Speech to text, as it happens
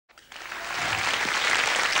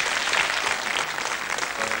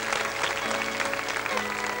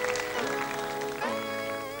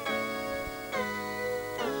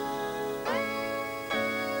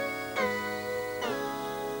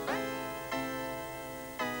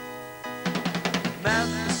Met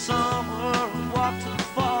in the summer and walked in the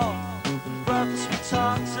fall. Breakfast we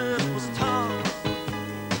talked, it was tongue.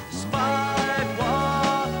 Despite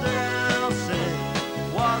what they'll say, it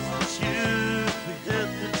wasn't you, we hit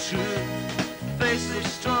the truth. Faces of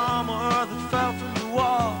strummer that fell from the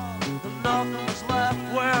wall, and nothing was left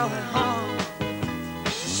where they hung.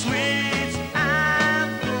 Sweet and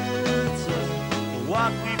bitter,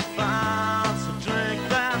 what we found, so drink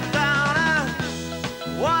them down and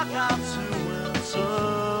walk out to winter.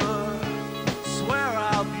 Swear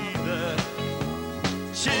I'll be there.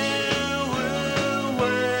 Chill will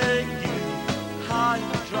wake you high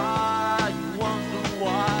and dry. You wonder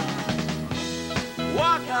why.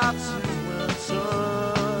 Walk out to winter.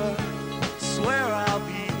 Swear I'll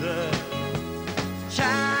be there.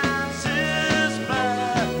 Chances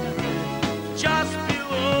vary just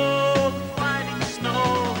below the blinding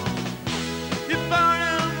snow. You burn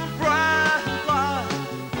in the bright light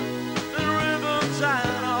and ribbons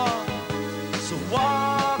and all. So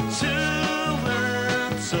walk to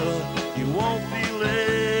winter. You won't be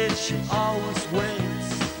late. She always waits.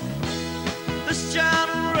 This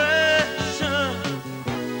generation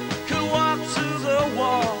could walk to the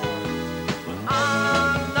wall, but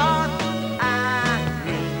I'm not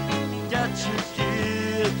angry. Get your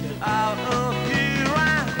gear, get out of here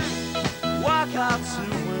and walk out to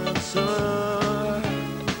winter.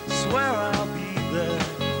 Swear I'll be there.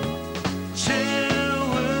 Chill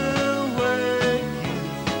will wake you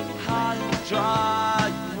high and dry.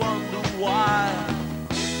 You wonder why.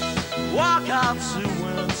 Walk out to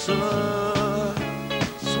winter.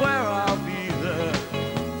 Swear I'll be there.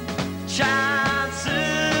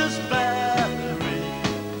 Chances vary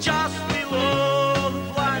just below the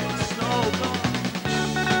blinding snow.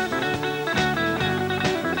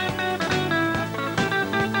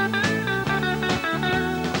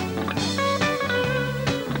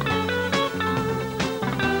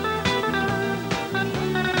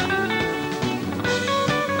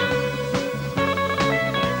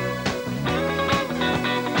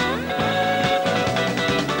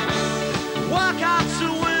 Walk out to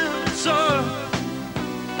winter.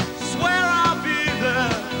 Swear I'll be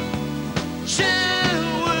there. Chill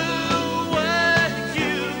will wake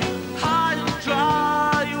you high and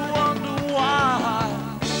dry. You wonder why.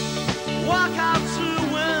 Walk out to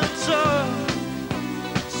winter.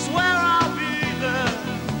 Swear I'll be there.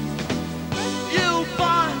 You'll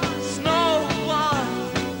find snow blind.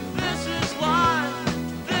 This is life.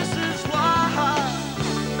 This is life.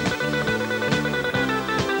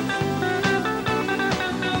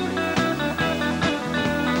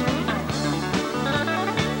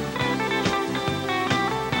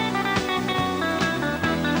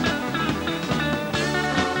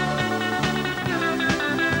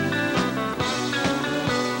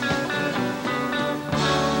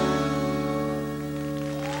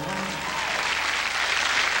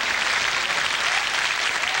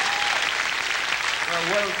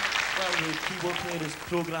 Well, the keyboard player is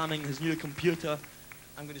programming his new computer.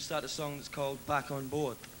 I'm going to start a song that's called Back on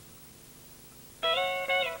Board.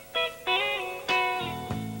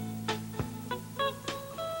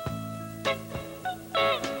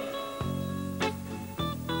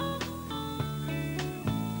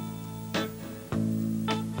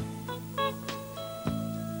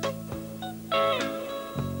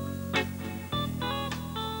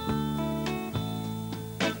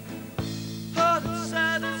 Heard it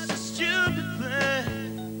said it's a stupid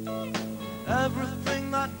thing,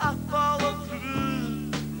 everything that I follow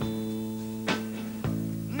through.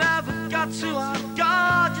 Never got to our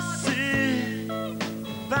God, you see,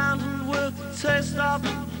 abandoned with the taste of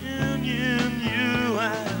the union you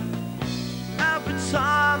have. Every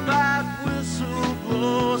time that whistle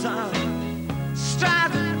blows, I'm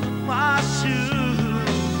stranded in my shoes.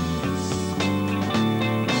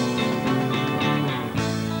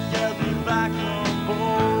 Get me back on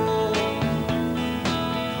board.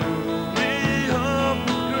 Pull me up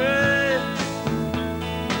with grace.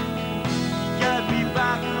 Get me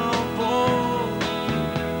back on board.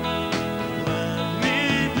 Let me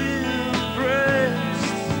be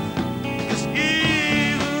embraced. 'Cause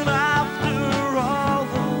even after all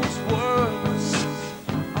those words,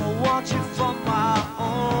 I want you for my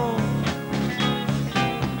own.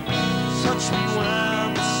 Touch me when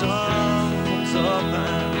the sun comes up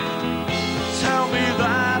and tell me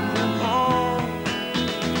that we're home.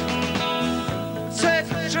 Take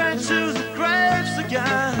a train to the graves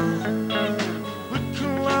again. We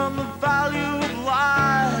can learn the value of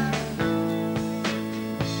life.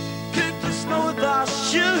 Keep the snow with our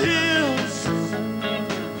shoe heels.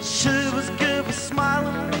 Shivers give a smile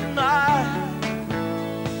in the night.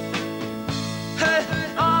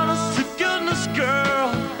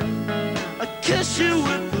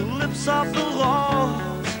 soft